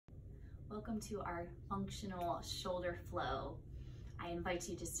Welcome to our functional shoulder flow. I invite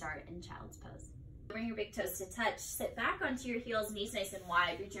you to start in child's pose. Bring your big toes to touch. Sit back onto your heels, knees nice and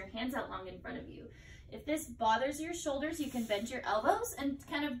wide. Reach your hands out long in front of you. If this bothers your shoulders, you can bend your elbows and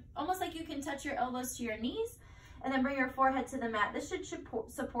kind of almost like you can touch your elbows to your knees, and then bring your forehead to the mat. This should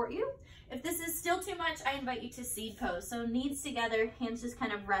support you. If this is still too much, I invite you to seed pose. So knees together, hands just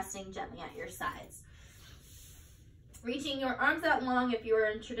kind of resting gently at your sides. Reaching your arms out long if you are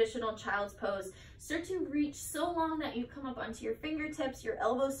in traditional child's pose. Start to reach so long that you come up onto your fingertips, your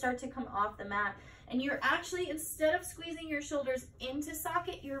elbows start to come off the mat, and you're actually, instead of squeezing your shoulders into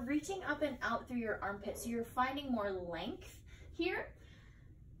socket, you're reaching up and out through your armpits. So you're finding more length here.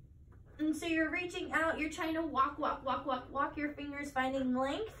 And so you're reaching out, you're trying to walk your fingers, finding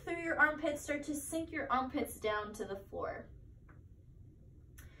length through your armpits. Start to sink your armpits down to the floor.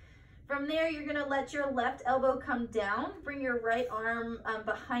 From there, you're gonna let your left elbow come down. Bring your right arm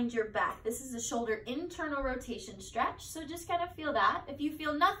behind your back. This is a shoulder internal rotation stretch, so just kind of feel that. If you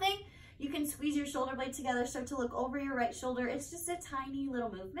feel nothing, you can squeeze your shoulder blade together, start to look over your right shoulder. It's just a tiny little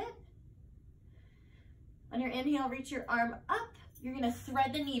movement. On your inhale, reach your arm up. You're gonna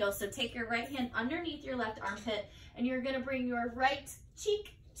thread the needle, so take your right hand underneath your left armpit, and you're gonna bring your right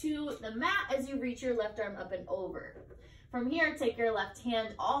cheek to the mat as you reach your left arm up and over. From here, take your left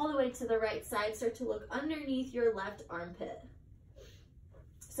hand all the way to the right side. Start to look underneath your left armpit.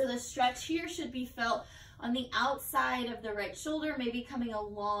 So the stretch here should be felt on the outside of the right shoulder, maybe coming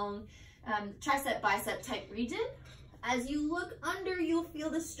along tricep, bicep type region. As you look under, you'll feel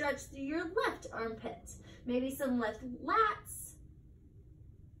the stretch through your left armpit. Maybe some left lats.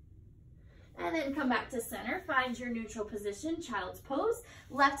 And then come back to center. Find your neutral position, child's pose.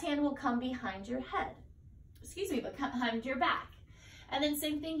 Left hand will come behind your head. But behind your back. And then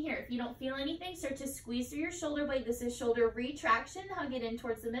same thing here. If you don't feel anything, start to squeeze through your shoulder blade. This is shoulder retraction. Hug it in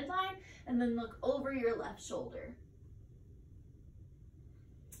towards the midline, and then look over your left shoulder.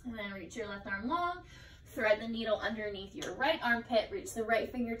 And then reach your left arm long. Thread the needle underneath your right armpit. Reach the right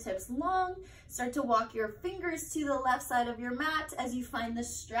fingertips long. Start to walk your fingers to the left side of your mat as you find the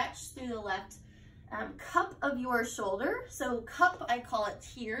stretch through the left cup of your shoulder. So cup, I call it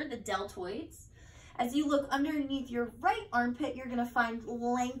here, the deltoids. As you look underneath your right armpit, you're gonna find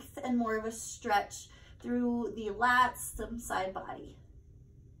length and more of a stretch through the lats, some side body.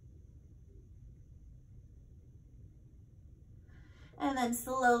 And then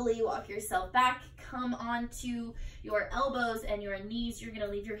slowly walk yourself back, come onto your elbows and your knees. You're gonna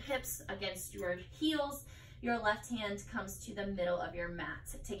leave your hips against your heels. Your left hand comes to the middle of your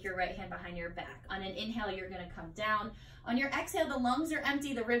mat. Take your right hand behind your back. On an inhale, you're gonna come down. On your exhale, the lungs are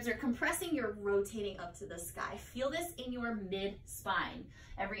empty, the ribs are compressing, you're rotating up to the sky. Feel this in your mid-spine.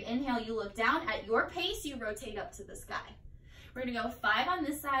 Every inhale, you look down. At your pace, you rotate up to the sky. We're gonna go 5 on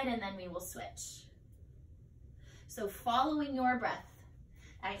this side, and then we will switch. So following your breath,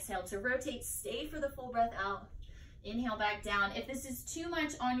 exhale to rotate, stay for the full breath out. Inhale back down. If this is too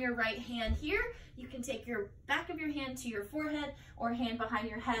much on your right hand here, you can take your back of your hand to your forehead or hand behind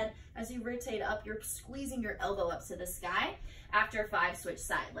your head. As you rotate up, you're squeezing your elbow up to the sky. After 5, switch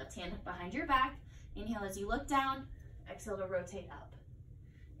side. Left hand behind your back. Inhale as you look down. Exhale to rotate up.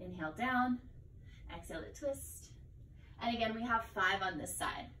 Inhale down. Exhale to twist. And again, we have 5 on this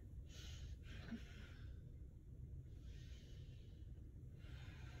side.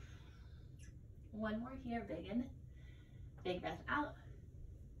 One more here, big in. Big breath out.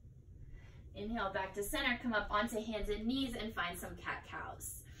 Inhale back to center, come up onto hands and knees and find some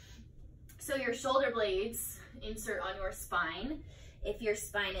cat-cows. So your shoulder blades insert on your spine. If your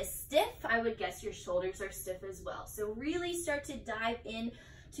spine is stiff, I would guess your shoulders are stiff as well. So really start to dive in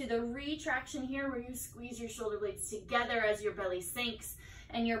to the retraction here where you squeeze your shoulder blades together as your belly sinks,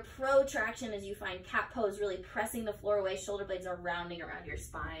 and your protraction as you find cat pose, really pressing the floor away. Shoulder blades are rounding around your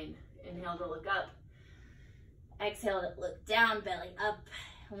spine. Inhale to look up. Exhale to look down, belly up.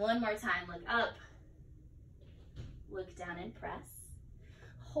 One more time, look up. Look down and press.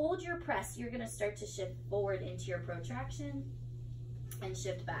 Hold your press. You're gonna start to shift forward into your protraction and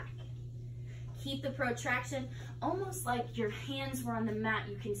shift back. Keep the protraction almost like your hands were on the mat.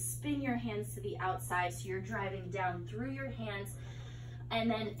 You can spin your hands to the outside so you're driving down through your hands. And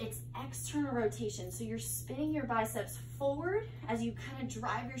then it's external rotation. So you're spinning your biceps forward as you kind of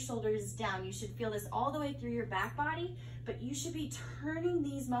drive your shoulders down. You should feel this all the way through your back body, but you should be turning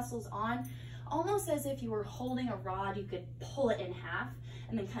these muscles on almost as if you were holding a rod. You could pull it in half.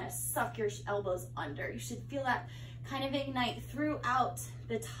 and then kind of suck your elbows under. You should feel that kind of ignite throughout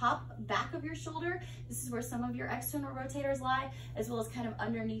the top back of your shoulder. This is where some of your external rotators lie, as well as kind of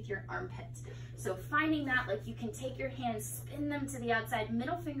underneath your armpit. So finding that, like you can take your hands, spin them to the outside,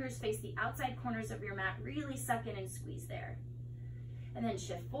 middle fingers face the outside corners of your mat, really suck in and squeeze there. And then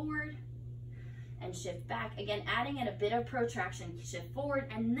shift forward and shift back. Again, adding in a bit of protraction, shift forward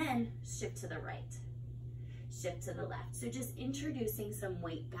and then shift to the right. Shift to the left. So just introducing some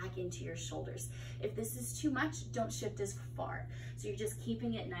weight back into your shoulders. If this is too much, don't shift as far. So you're just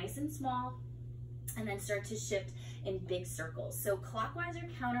keeping it nice and small, and then start to shift in big circles. So clockwise or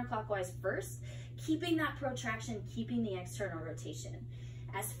counterclockwise first, keeping that protraction, keeping the external rotation.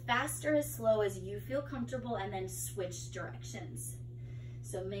 As fast or as slow as you feel comfortable, and then switch directions.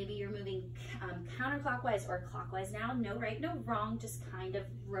 So maybe you're moving counterclockwise or clockwise now. No right, no wrong, just kind of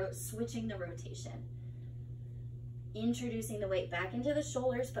switching the rotation. Introducing the weight back into the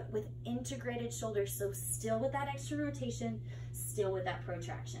shoulders, but with integrated shoulders, so still with that external rotation, still with that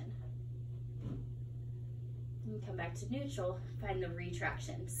protraction. And come back to neutral, find the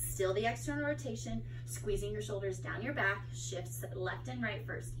retraction. Still the external rotation, squeezing your shoulders down your back, shifts left and right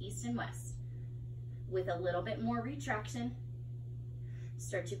first, east and west. With a little bit more retraction,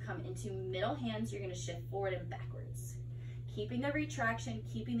 start to come into middle hands, you're gonna shift forward and backwards. Keeping the retraction,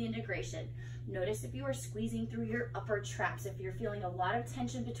 keeping the integration. Notice if you are squeezing through your upper traps, if you're feeling a lot of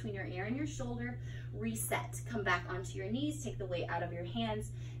tension between your ear and your shoulder, reset. Come back onto your knees, take the weight out of your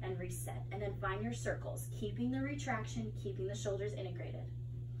hands and reset. And then find your circles, keeping the retraction, keeping the shoulders integrated.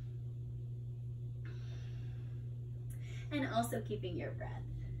 And also keeping your breath.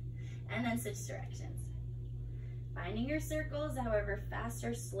 And then switch directions. Finding your circles, however fast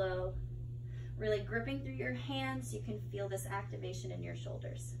or slow. Really gripping through your hands, you can feel this activation in your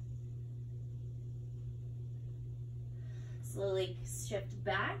shoulders. Slowly shift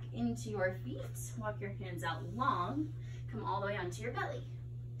back into your feet, walk your hands out long, come all the way onto your belly.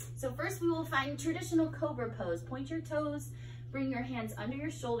 So first we will find traditional cobra pose. Point your toes, bring your hands under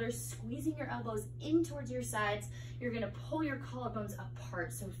your shoulders, squeezing your elbows in towards your sides. You're gonna pull your collarbones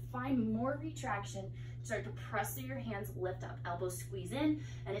apart, so find more retraction. Start to press through your hands, lift up, elbows squeeze in,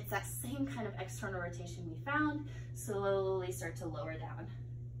 and it's that same kind of external rotation we found. Slowly start to lower down.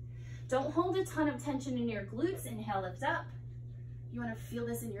 Don't hold a ton of tension in your glutes. Inhale, lift up. You wanna feel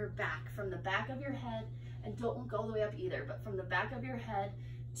this in your back, from the back of your head, and don't go all the way up either, but from the back of your head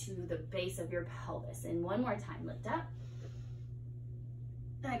to the base of your pelvis. And one more time, lift up.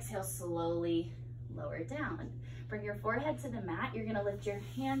 Exhale, slowly lower down. Bring your forehead to the mat. You're gonna lift your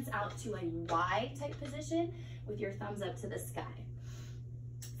hands out to a Y type position with your thumbs up to the sky.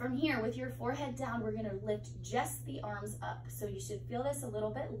 From here, with your forehead down, we're gonna lift just the arms up. So you should feel this a little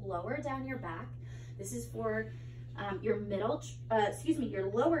bit lower down your back. This is for your your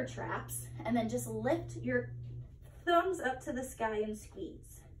lower traps, and then just lift your thumbs up to the sky and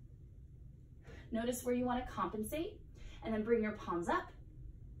squeeze. Notice where you wanna compensate, and then bring your palms up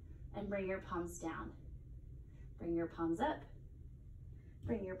and bring your palms down. Bring your palms up,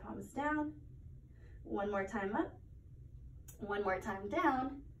 bring your palms down. One more time up, one more time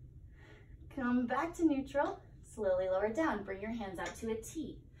down. Come back to neutral, slowly lower down. Bring your hands out to a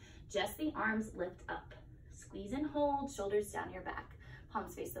T. Just the arms lift up. Squeeze and hold, shoulders down your back.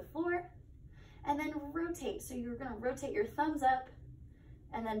 Palms face the floor, and then rotate. So you're gonna rotate your thumbs up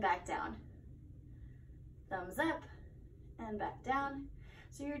and then back down. Thumbs up and back down.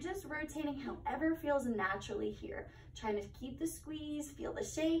 So you're just rotating however feels naturally here. Trying to keep the squeeze, feel the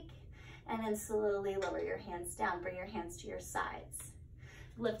shake, and then slowly lower your hands down. Bring your hands to your sides.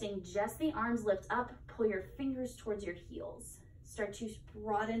 Lifting just the arms, lift up, pull your fingers towards your heels. Start to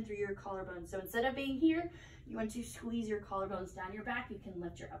broaden through your collarbones. So instead of being here, you want to squeeze your collarbones down your back. You can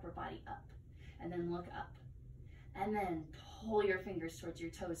lift your upper body up and then look up. And then pull your fingers towards your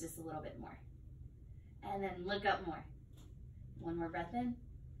toes just a little bit more. And then look up more. One more breath in,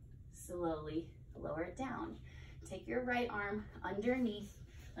 slowly lower it down. Take your right arm underneath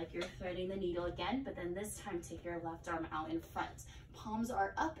like you're threading the needle again, but then this time take your left arm out in front. Palms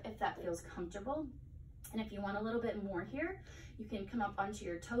are up if that feels comfortable. And if you want a little bit more here, you can come up onto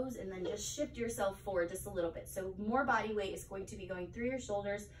your toes and then just shift yourself forward just a little bit. So more body weight is going to be going through your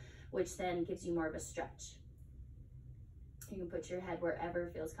shoulders, which then gives you more of a stretch. You can put your head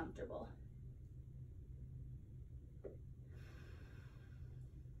wherever feels comfortable.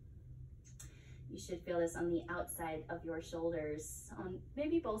 You should feel this on the outside of your shoulders, on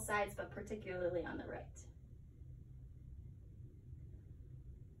maybe both sides, but particularly on the right.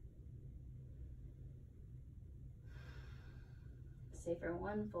 Stay for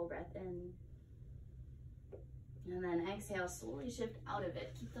one full breath in And then exhale, slowly shift out of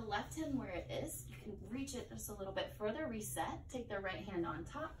it. Keep the left hand where it is. You can reach it just a little bit further, reset. Take the right hand on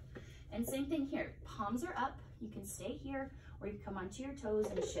top. And same thing here, palms are up. You can stay here, or you come onto your toes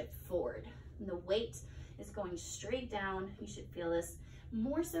and shift forward. And the weight is going straight down. You should feel this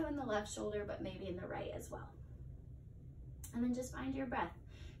more so in the left shoulder, but maybe in the right as well. And then just find your breath.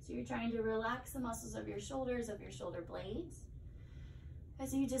 So you're trying to relax the muscles of your shoulders, of your shoulder blades,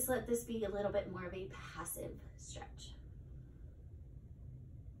 as you just let this be a little bit more of a passive stretch.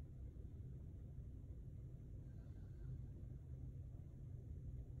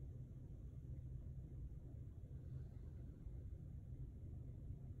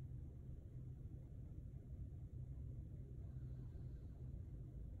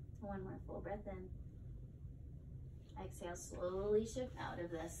 One more full breath in. Exhale, slowly shift out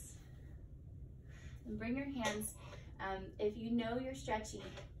of this. And bring your hands, if you know you're stretchy,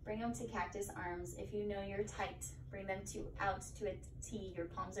 bring them to cactus arms. If you know you're tight, bring them out to a T. Your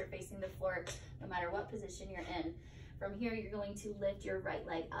palms are facing the floor, no matter what position you're in. From here, you're going to lift your right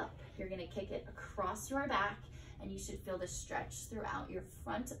leg up. You're gonna kick it across your back, and you should feel the stretch throughout your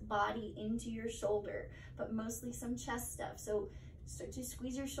front body into your shoulder, but mostly some chest stuff. So start to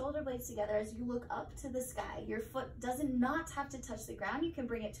squeeze your shoulder blades together as you look up to the sky. Your foot does not have to touch the ground. You can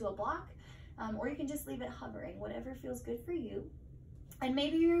bring it to a block, or you can just leave it hovering, whatever feels good for you. And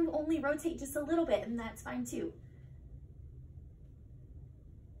maybe you only rotate just a little bit, and that's fine too.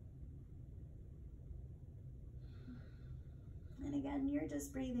 And again, you're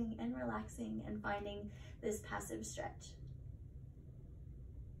just breathing and relaxing and finding this passive stretch.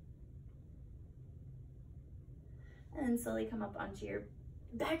 And slowly come up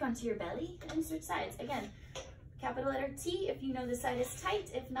back onto your belly and switch sides. Again, capital letter T if you know the side is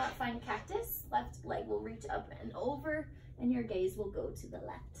tight. If not, find cactus. Left leg will reach up and over, and your gaze will go to the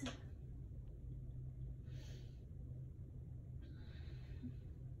left.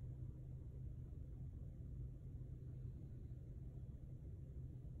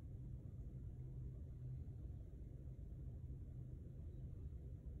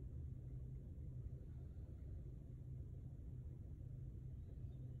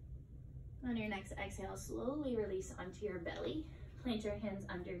 On your next exhale, slowly release onto your belly. Plant your hands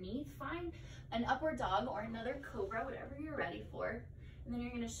underneath. Find an upward dog or another cobra, whatever you're ready for. And then you're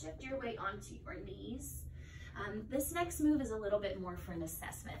going to shift your weight onto your knees. This next move is a little bit more for an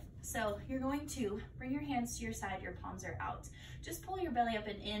assessment. So you're going to bring your hands to your side, your palms are out. Just pull your belly up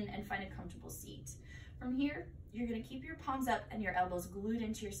and in and find a comfortable seat. From here, you're going to keep your palms up and your elbows glued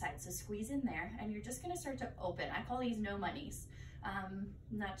into your sides. So squeeze in there, and you're just going to start to open. I call these no monies.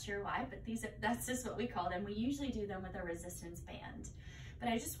 Not sure why, but that's just what we call them. We usually do them with a resistance band. But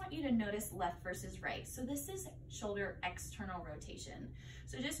I just want you to notice left versus right. So this is shoulder external rotation.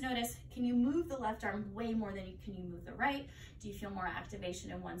 So just notice, can you move the left arm way more than can you move the right? Do you feel more activation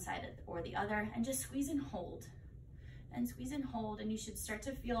in one side or the other? And just squeeze and hold. And squeeze and hold, and you should start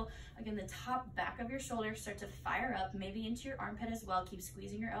to feel, again, the top back of your shoulder start to fire up, maybe into your armpit as well. Keep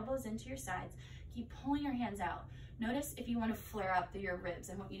squeezing your elbows into your sides. Keep pulling your hands out. Notice if you want to flare up through your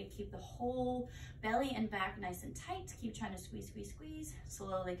ribs. I want you to keep the whole belly and back nice and tight. Keep trying to squeeze, squeeze, squeeze.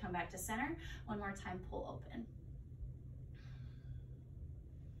 Slowly come back to center. One more time, pull open.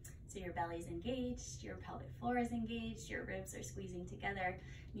 So your belly's engaged, your pelvic floor is engaged, your ribs are squeezing together.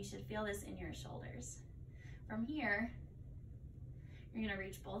 You should feel this in your shoulders. From here, you're gonna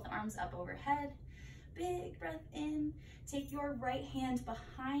reach both arms up overhead. Big breath in. Take your right hand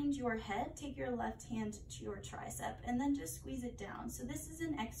behind your head. Take your left hand to your tricep, and then just squeeze it down. So this is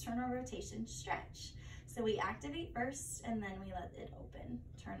an external rotation stretch. So we activate first, and then we let it open.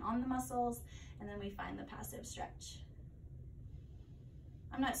 Turn on the muscles, and then we find the passive stretch.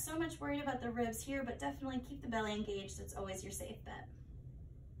 I'm not so much worried about the ribs here, but definitely keep the belly engaged. It's always your safe bet.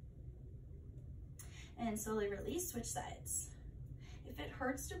 And slowly release, switch sides. If it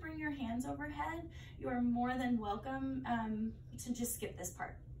hurts to bring your hands overhead, you are more than welcome to just skip this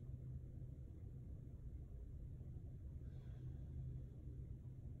part.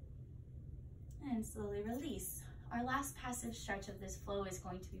 And slowly release. Our last passive stretch of this flow is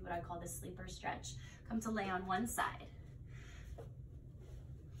going to be what I call the sleeper stretch. Come to lay on one side.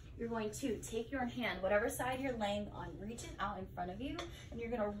 You're going to take your hand, whatever side you're laying on, reach it out in front of you, and you're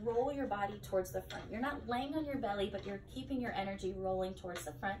gonna roll your body towards the front. You're not laying on your belly, but you're keeping your energy rolling towards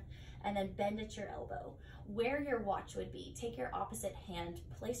the front, and then bend at your elbow. Where your watch would be, take your opposite hand,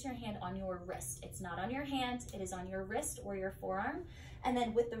 place your hand on your wrist. It's not on your hand, it is on your wrist or your forearm. And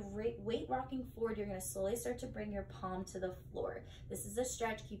then with the weight rocking forward, you're gonna slowly start to bring your palm to the floor. This is a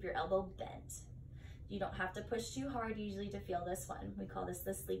stretch, keep your elbow bent. You don't have to push too hard usually to feel this one. We call this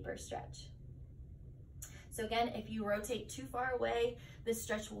the sleeper stretch. So again, if you rotate too far away, this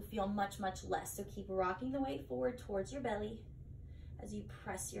stretch will feel much, much less. So keep rocking the weight forward towards your belly as you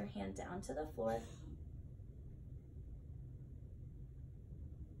press your hand down to the floor.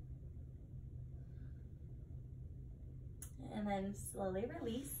 And then slowly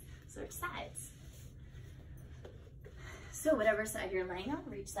release, switch sides. So whatever side you're laying on,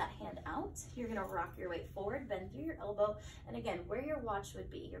 reach that hand out. You're gonna rock your weight forward, bend through your elbow, and again, where your watch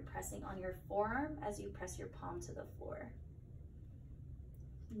would be, you're pressing on your forearm as you press your palm to the floor.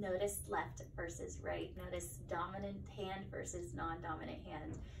 Notice left versus right. Notice dominant hand versus non-dominant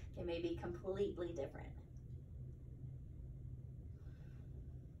hand. They may be completely different.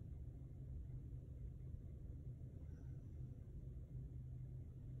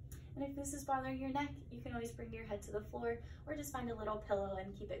 And if this is bothering your neck, you can always bring your head to the floor or just find a little pillow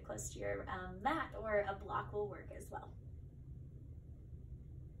and keep it close to your mat, or a block will work as well.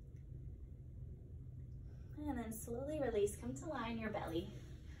 And then slowly release, come to lie on your belly.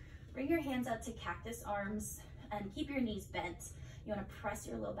 Bring your hands out to cactus arms and keep your knees bent. You want to press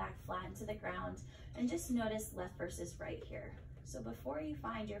your low back flat into the ground and just notice left versus right here. So before you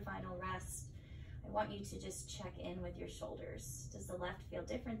find your final rest, I want you to just check in with your shoulders. Does the left feel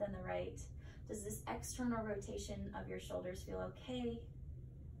different than the right? Does this external rotation of your shoulders feel okay?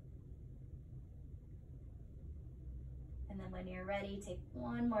 And then when you're ready, take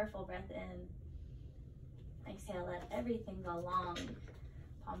one more full breath in. Exhale, let everything go long.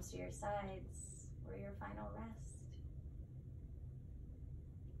 Palms to your sides for your final rest.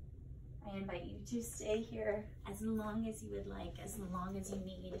 I invite you to stay here as long as you would like, as long as you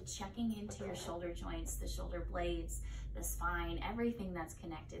need, checking into your shoulder joints, the shoulder blades, the spine, everything that's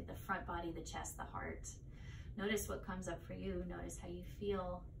connected, the front body, the chest, the heart. Notice what comes up for you. Notice how you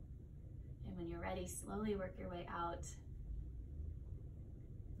feel. And when you're ready, slowly work your way out.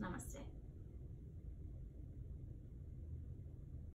 Namaste.